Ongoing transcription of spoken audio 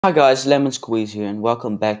Hi guys, Lemon Squeeze here and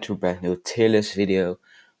welcome back to a brand new tier list video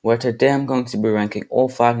where today I'm going to be ranking all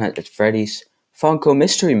 5 Nights at Freddy's Funko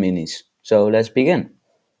Mystery Minis. So let's begin.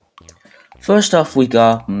 First off we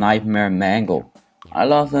got Nightmare Mangle. I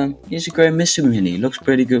love him, he's a great mystery mini, looks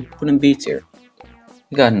pretty good, put him B tier.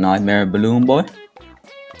 We got Nightmare Balloon Boy.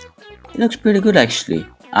 He looks pretty good actually.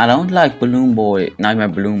 I don't like Nightmare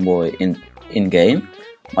Balloon Boy in game,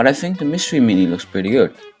 but I think the mystery mini looks pretty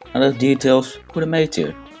good. Other details, put him A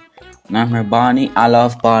tier. Nightmare Bonnie, I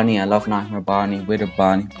love Nightmare Bonnie, Wither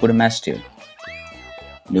Bonnie, put him S tier.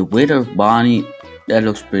 The Wither Bonnie, that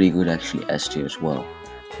looks pretty good actually, S tier as well.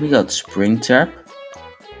 We got Springtrap.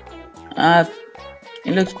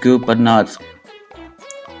 It looks good but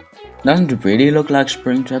doesn't really look like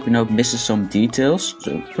Springtrap, misses some details,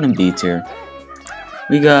 so put him B tier.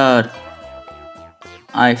 We got,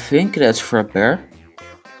 I think that's Freddy.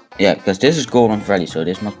 Yeah, because this is Golden Freddy, so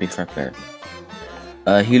this must be Freddy.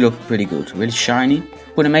 He looked pretty good, really shiny,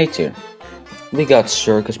 put him A tier. We got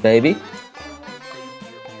Circus Baby.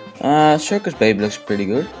 Circus Baby looks pretty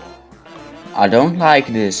good. I don't like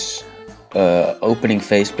this opening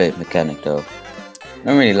faceplate mechanic though. I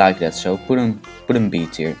don't really like that, so put him B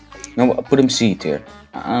tier. No, put him C tier.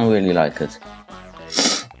 I don't really like it.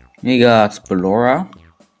 We got Ballora.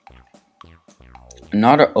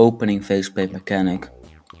 Another opening faceplate mechanic.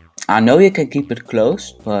 I know you can keep it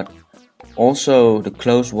closed, but also the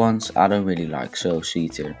closed ones I don't really like, so C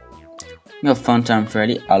tier. We have Funtime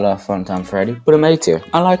Freddy. I love Funtime Freddy. Put him A tier.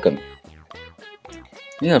 I like him.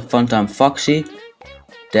 We have Funtime Foxy.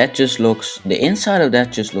 The inside of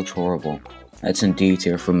that just looks horrible. That's in D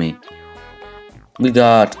tier for me. We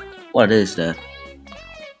got, what is that?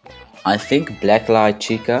 I think Blacklight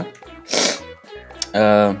Chica.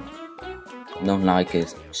 Don't like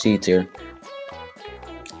it. C tier.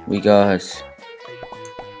 We got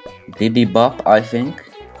Bibi Bop, I think.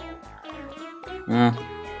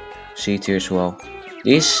 C tier as well.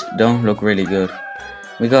 These don't look really good.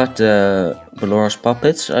 We got Ballora's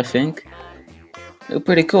Puppets, I think. Look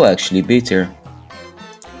pretty cool actually, B tier.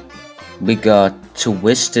 We got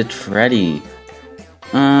Twisted Freddy.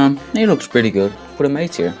 He looks pretty good. Put him A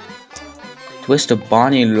tier. Twisted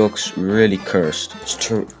Bonnie looks really cursed.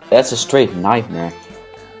 That's a straight nightmare.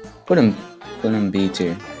 Put him B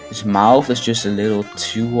tier. His mouth is just a little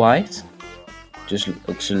too white. Just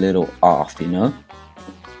looks a little off,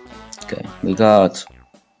 Okay, we got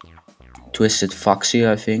Twisted Foxy,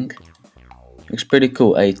 I think. Looks pretty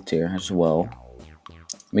cool, A tier as well.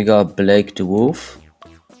 We got Blake the Wolf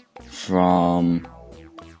from,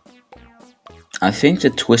 I think, the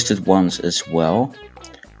Twisted ones as well.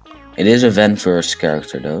 It is a Venverse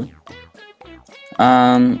character though.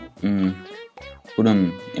 Put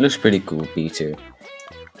him, it looks pretty cool, B tier.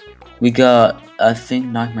 We got, I think,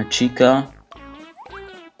 Nightmare Chica.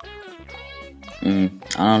 I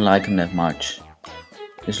don't like him that much.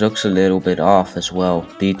 This looks a little bit off as well,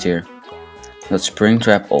 B tier. Got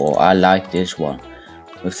Springtrap, oh, I like this one.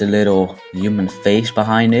 With the little human face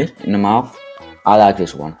behind it, in the mouth. I like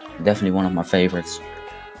this one, definitely one of my favorites.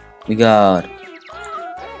 We got,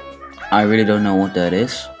 I really don't know what that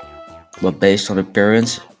is. But based on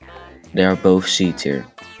appearance, they are both C tier.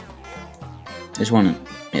 This one,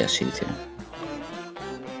 yeah, C tier.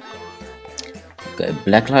 Okay,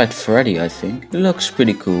 Blacklight Freddy, I think. It looks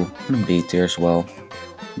pretty cool. Put him B tier as well.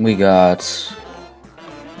 We got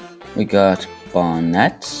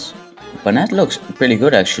Bonnet. Bonnet looks pretty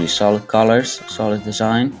good actually. Solid colors, solid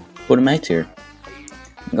design. Put him A tier.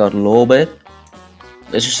 We got Lolbit.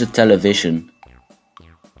 This is a television.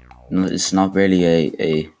 No, it's not really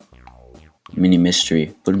a mini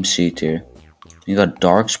mystery. Put him C tier. We got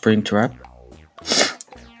Dark Springtrap.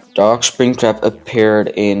 Dark Springtrap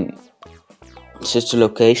appeared in Sister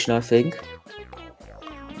Location, I think,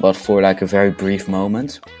 but for like a very brief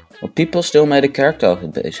moment. But people still made a character of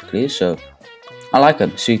it basically, so I like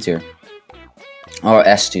him. C tier. Or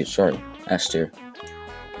S tier, sorry, S tier.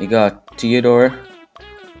 We got Theodore.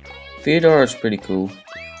 Theodore is pretty cool.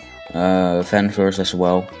 Venverse as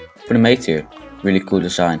well. Put him A tier. Really cool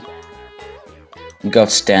design. We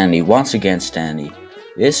got Stanley. Once again Stanley.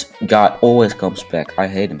 This guy always comes back. I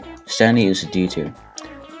hate him. Stanley is a D tier.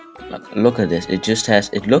 Look at this.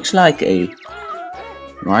 It looks like a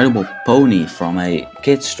rideable pony from a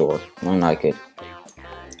kid's store. I don't like it.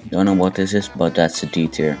 Don't know what this is, but that's a D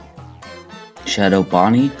tier. Shadow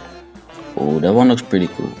Bonnie. Oh, that one looks pretty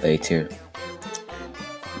cool. A tier.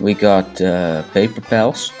 We got Paper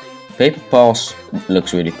Pals. Paper Pals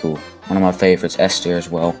looks really cool. One of my favorites. S tier as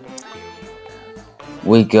well.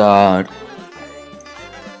 We got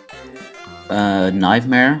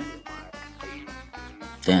Nightmare.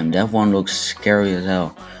 Damn, that one looks scary as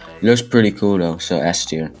hell. It looks pretty cool though, so S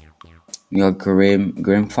tier. We got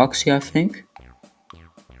Grim Foxy, I think.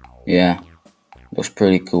 Yeah, looks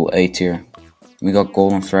pretty cool, A tier. We got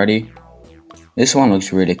Golden Freddy. This one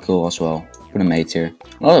looks really cool as well. Put him A tier.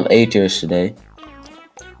 A lot of A tiers today.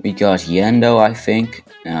 We got Yendo, I think.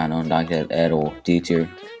 I don't like that at all. D tier.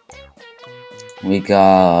 We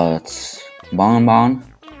got Bonbon.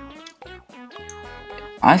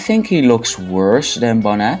 I think he looks worse than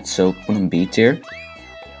Bonnet, so put him B tier.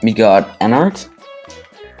 We got Ennard.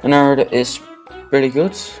 Ennard is pretty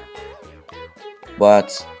good,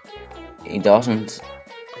 but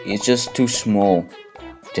he's just too small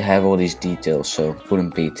to have all these details, so put him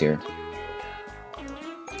B tier.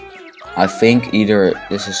 I think either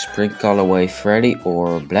this is Spring Colorway Freddy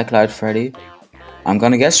or Blacklight Freddy. I'm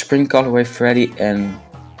gonna guess Spring Colorway Freddy, and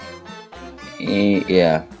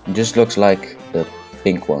yeah, it just looks like the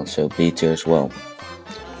pink one, so B tier as well.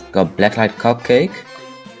 Got Blacklight Cupcake.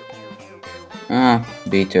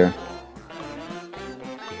 B tier.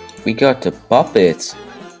 We got the Puppet,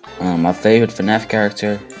 my favorite FNAF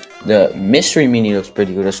character. The Mystery Mini looks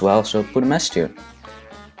pretty good as well, so put him S tier.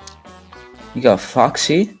 We got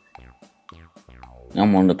Foxy. That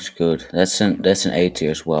one looks good. That's an A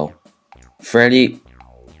tier as well. Freddy,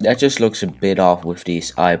 that just looks a bit off with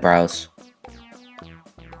these eyebrows.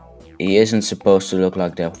 He isn't supposed to look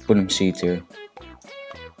like that. Put him C tier.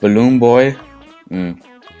 Balloon Boy.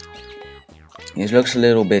 He looks a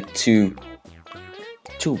little bit too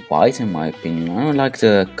white in my opinion. I don't like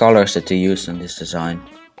the colors that they used in this design.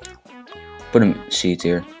 Put him C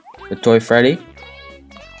tier. The Toy Freddy.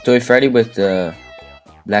 Toy Freddy with the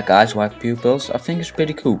black eyes, white pupils. I think it's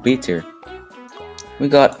pretty cool. B tier. We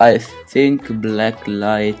got, I think,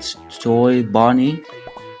 Blacklight Toy Bonnie.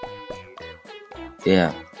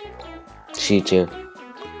 Yeah. C tier.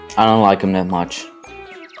 I don't like him that much.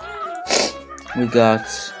 We got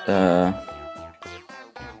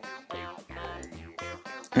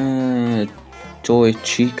Toy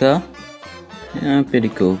Chica. Yeah, pretty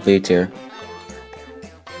cool. B tier.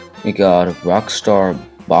 We got Rockstar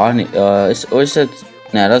Bonnie. Is that?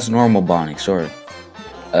 Nah, that's normal Bonnie. Sorry.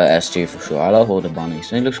 S tier for sure. I love all the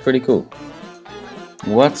bunnies. It looks pretty cool.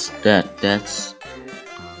 What's that? That's,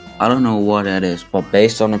 I don't know what that is, but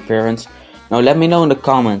based on appearance. Now let me know in the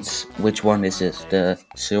comments which one this is. The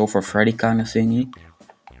Silver Freddy kind of thingy.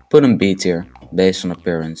 Put him B tier based on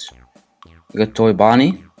appearance. We got Toy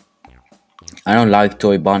Bonnie. I don't like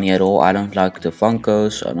Toy Bonnie at all. I don't like the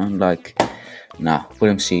Funkos. I don't like. Nah, put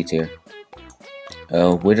him C tier.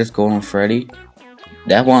 Withered Golden Freddy.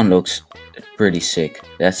 That one looks pretty sick.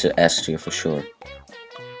 That's an S tier for sure.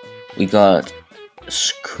 We got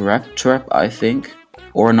Scrap Trap, I think,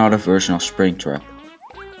 or another version of Spring Trap.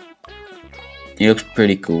 He looks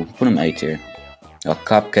pretty cool. Put him A tier.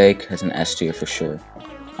 Cupcake has an S tier for sure.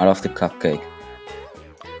 I love the Cupcake.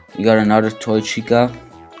 We got another Toy Chica.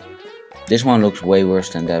 This one looks way worse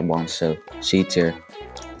than that one, so C tier.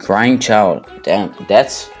 Crying Child. Damn,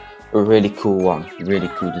 that's a really cool one. Really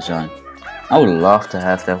cool design. I would love to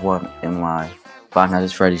have that one in my Five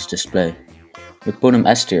Nights at Freddy's display. We put him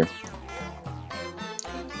S tier.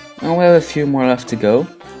 Now we have a few more left to go.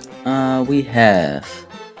 We have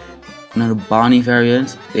another Bonnie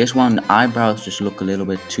variant. This one, the eyebrows just look a little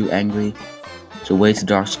bit too angry. So way too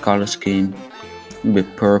dark color scheme. A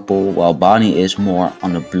bit purple, while Bonnie is more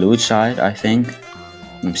on the blue side, I think.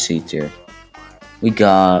 C tier. We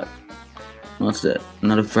got, what's that?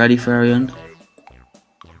 Another Freddy variant.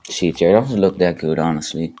 C tier. Doesn't look that good,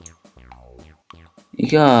 honestly. We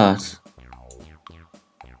got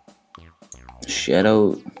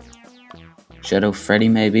Shadow Freddy,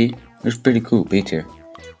 maybe. It's pretty cool. B tier.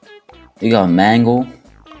 We got Mangle.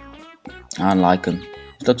 I don't like him.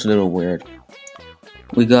 It looks a little weird.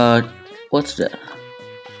 We got, what's that?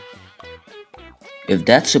 If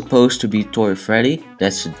that's supposed to be Toy Freddy,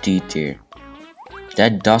 that's a D tier.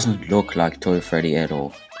 That doesn't look like Toy Freddy at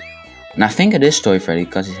all. And I think it is Toy Freddy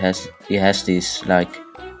because he has these like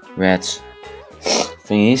red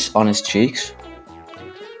thingies on his cheeks.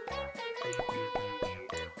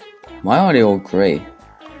 Why are they all grey?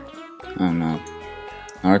 I don't know.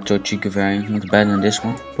 Another Toy Chica variant, not better than this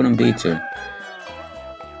one. Put him B tier.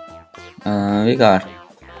 We got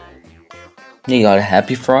a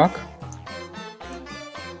Happy Frog.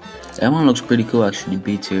 That one looks pretty cool actually.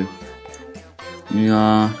 B tier. We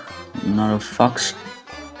got another Fox.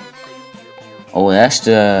 Oh, that's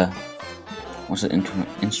the, what's the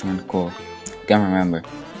instrument called? Can't remember.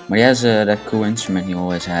 But he has that cool instrument he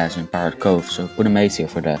always has in Pirate Cove, so put him A tier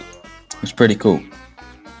for that. It's pretty cool.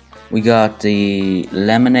 We got the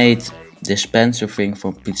lemonade dispenser thing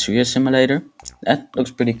from Pizzeria Simulator. That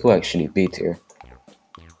looks pretty cool actually. B tier.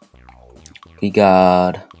 We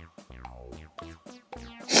got.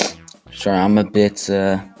 Sorry, I'm a bit.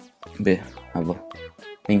 I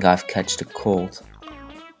think I've catched a cold.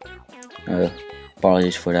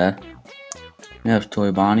 Apologies for that. We have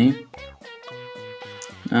Toy Bonnie.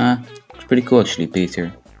 It's pretty cool actually,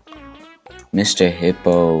 Peter. Mr.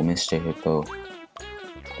 Hippo.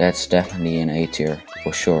 That's definitely an A tier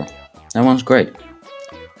for sure. That one's great.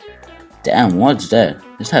 Damn, what's that?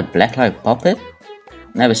 Is that Blacklight Puppet?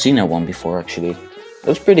 Never seen that one before actually.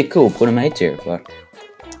 Looks pretty cool, put him A tier, but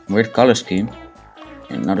weird color scheme.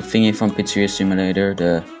 Another thingy from Pizzeria Simulator,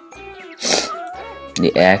 the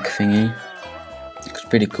egg thingy. Looks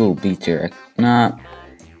pretty cool, B tier. Nah,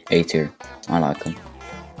 A tier. I like him.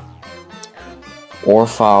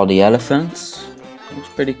 Orphal the elephant. Looks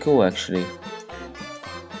pretty cool actually.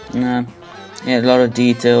 Yeah, a lot of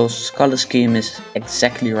details. Color scheme is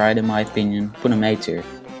exactly right in my opinion. Put him A tier.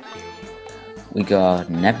 We got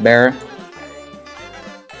Neckbear.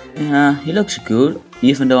 Yeah, he looks good,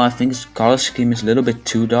 even though I think his color scheme is a little bit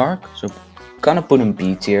too dark. So gonna put him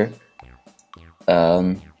B tier.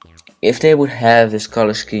 If they would have this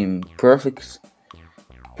color scheme perfectly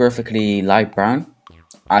light brown,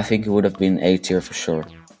 I think it would have been A tier for sure.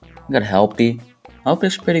 We got Helpy. Helpy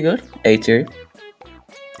is pretty good. A tier.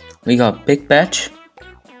 We got Pig Patch.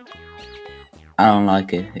 I don't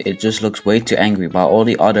like it. It just looks way too angry, while all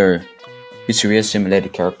the other Pizzeria Simulator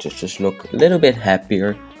characters just look a little bit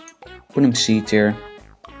happier. Put him C tier.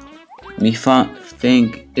 We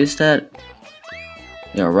think, is that...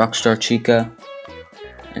 Yeah, Rockstar Chica.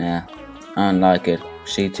 Yeah, I don't like it.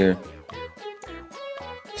 C tier.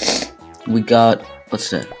 We got...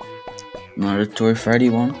 What's that? Another Toy Freddy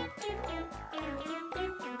one.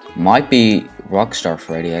 Might be Rockstar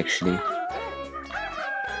Freddy actually.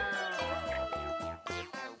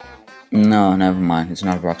 No, never mind. It's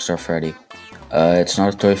not Rockstar Freddy. It's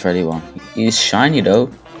not a Toy Freddy one. He's shiny though.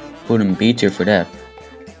 Put him B tier for that.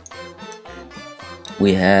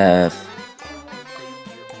 We have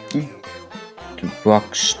the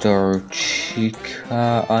Rockstar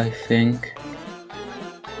Chica, I think.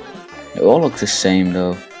 They all look the same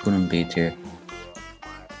though. Put him B tier.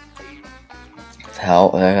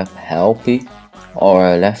 Helpy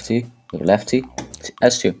or Lefty.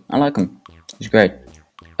 S tier. I like him. He's great.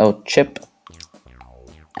 Oh, Chip.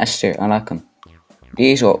 S tier. I like him.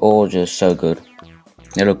 These are all just so good.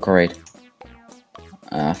 They look great.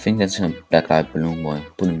 I think that's a Blacklight Balloon Boy.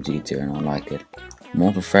 Put him D tier and I like it.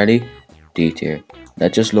 Molten Freddy. D tier.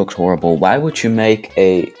 That just looks horrible. Why would you make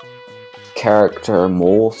a character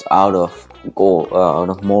mold out of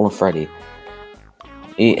Molten Freddy?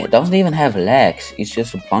 He doesn't even have legs. He's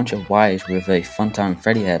just a bunch of wires with a Funtime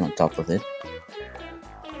Freddy head on top of it.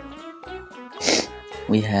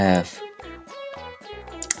 We have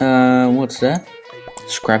what's that?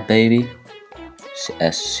 Scrap Baby.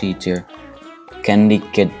 C tier. Candy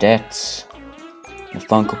Cadets. The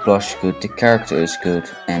Funko plush is good. The character is good,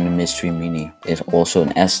 and the Mystery Mini is also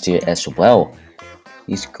an S tier as well.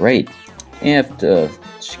 He's great. You have the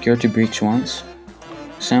Security Breach ones.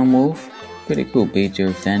 Soundwolf. Pretty cool. B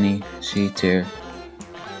tier. Fanny. C tier.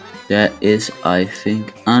 That is, I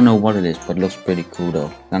think, I don't know what it is, but it looks pretty cool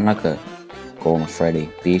though. Kind of like a Golden Freddy.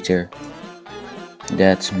 B tier.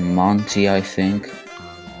 That's Monty, I think.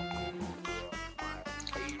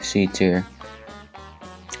 C tier.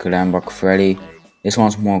 Glamrock Freddy. This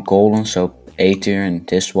one's more golden, so A tier, and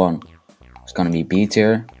this one is gonna be B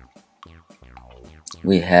tier.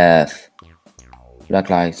 We have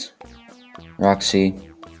Blacklight Roxy.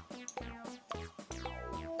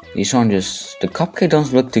 This one just, the cupcake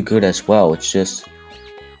doesn't look too good as well. It's just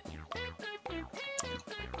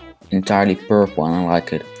entirely purple and I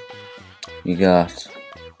like it. You got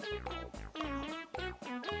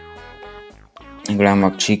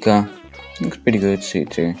Glamrock Chica. Looks pretty good. C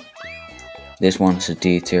tier. This one's a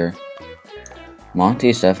D tier. Monty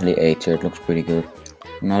is definitely A tier. It looks pretty good.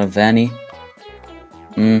 Another Vanny.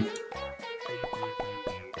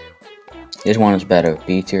 This one is better.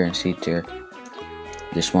 B tier and C tier.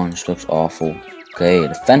 This one just looks awful. Okay,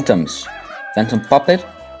 the Phantoms. Phantom Puppet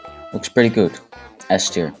looks pretty good. S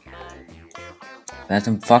tier.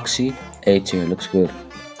 Phantom Foxy. A tier. Looks good.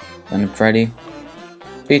 Phantom Freddy.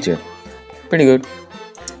 B tier. Pretty good.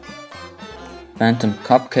 Phantom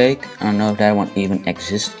Cupcake. I don't know if that one even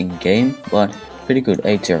exists in game, but pretty good.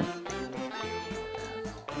 A tier.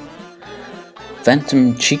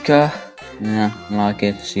 Phantom Chica. Yeah, I like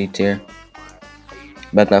it. C tier.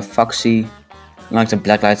 Blacklight Foxy. I like the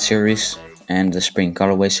Blacklight series and the Spring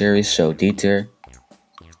Colorway series, so D tier.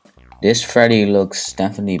 This Freddy looks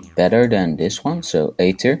definitely better than this one, so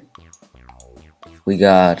A tier. We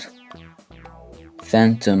got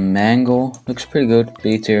Phantom Mangle looks pretty good,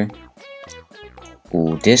 B tier.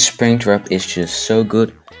 Ooh, this Springtrap is just so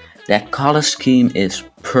good. That color scheme is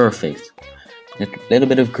perfect. A little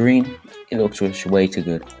bit of green, it looks just way too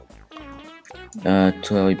good.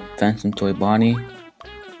 Phantom Toy Bonnie,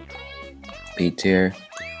 B tier,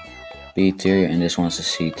 B tier, and this one's a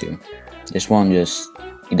C tier. This one just,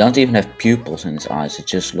 he doesn't even have pupils in his eyes, it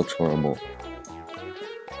just looks horrible.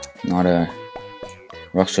 Another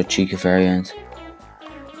Rockstar Chica variant.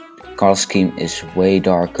 Color scheme is way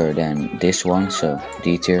darker than this one, so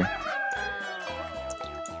D tier.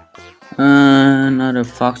 Another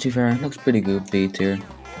Foxy variant, looks pretty good, B tier.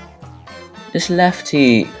 This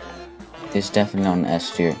Lefty is definitely on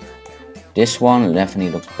S tier. This one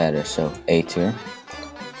definitely looks better, so A tier.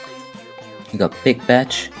 You got Big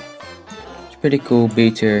Batch, it's pretty cool, B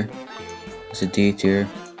tier. It's a D tier.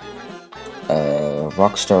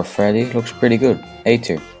 Rockstar Freddy looks pretty good, A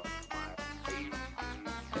tier.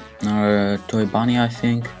 Another Toy Bonnie, I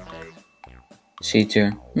think. C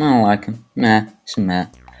tier. I don't like him. Meh, it's a meh.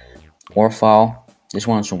 Orphile. This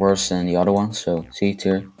one's worse than the other one, so C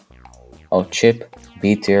tier. Oh, Chip,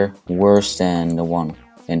 B tier. Worse than the one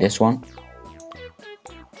in this one.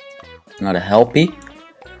 Another Helpy.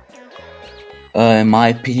 In my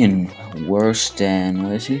opinion, worse than,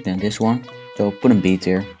 what is he? Than this one. So put him B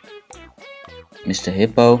tier. Mr.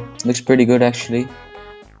 Hippo looks pretty good actually,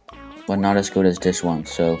 but not as good as this one,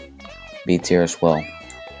 so B tier as well.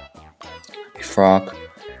 Happy Frog.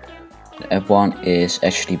 The F1 is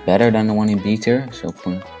actually better than the one in B tier, so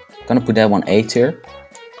I'm gonna put that one A tier.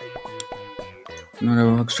 Another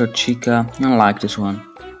Rockstar Chica. I like this one.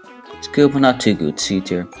 It's good, but not too good. C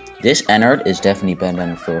tier. This Ennard is definitely better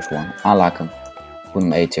than the first one. I like him. Put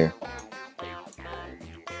him A tier.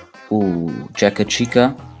 Ooh, Jacka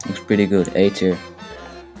Chica. Looks pretty good, A tier.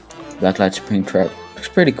 Blacklight Springtrap looks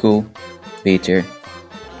pretty cool, B tier.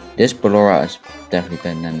 This Ballora is definitely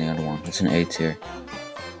better than the other one, it's an A tier.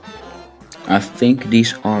 I think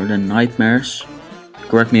these are the Nightmares,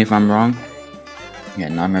 correct me if I'm wrong. Yeah,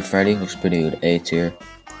 Nightmare Freddy looks pretty good, A tier.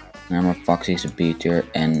 Nightmare Foxy is a B tier,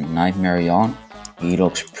 and Nightmare Yawn, he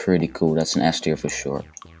looks pretty cool, that's an S tier for sure.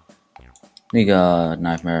 We got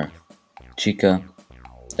Nightmare Chica,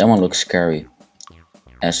 that one looks scary.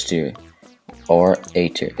 S tier or A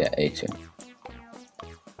tier, yeah, A tier.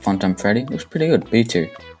 Funtime Freddy looks pretty good, B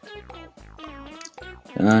tier.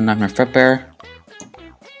 Nightmare Fredbear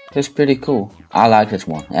looks pretty cool. I like this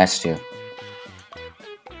one, S tier.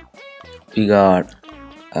 We got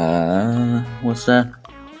what's that?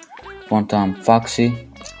 Funtime Foxy,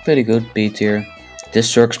 pretty good, B tier. This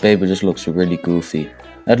Circus Baby just looks really goofy.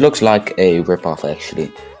 It looks like a ripoff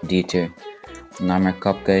actually, D tier. Nightmare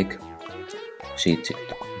Cupcake, C tier.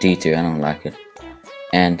 D tier, I don't like it.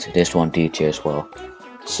 And this one D tier as well.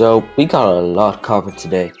 So we got a lot covered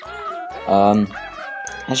today.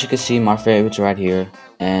 As you can see, my favorites right here.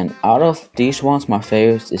 And out of these ones, my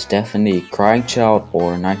favorite is definitely Crying Child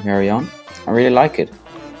or Nightmare Yawn. I really like it.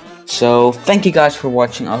 So thank you guys for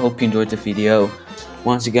watching. I hope you enjoyed the video.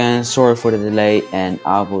 Once again, sorry for the delay, and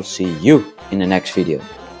I will see you in the next video.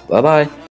 Bye bye.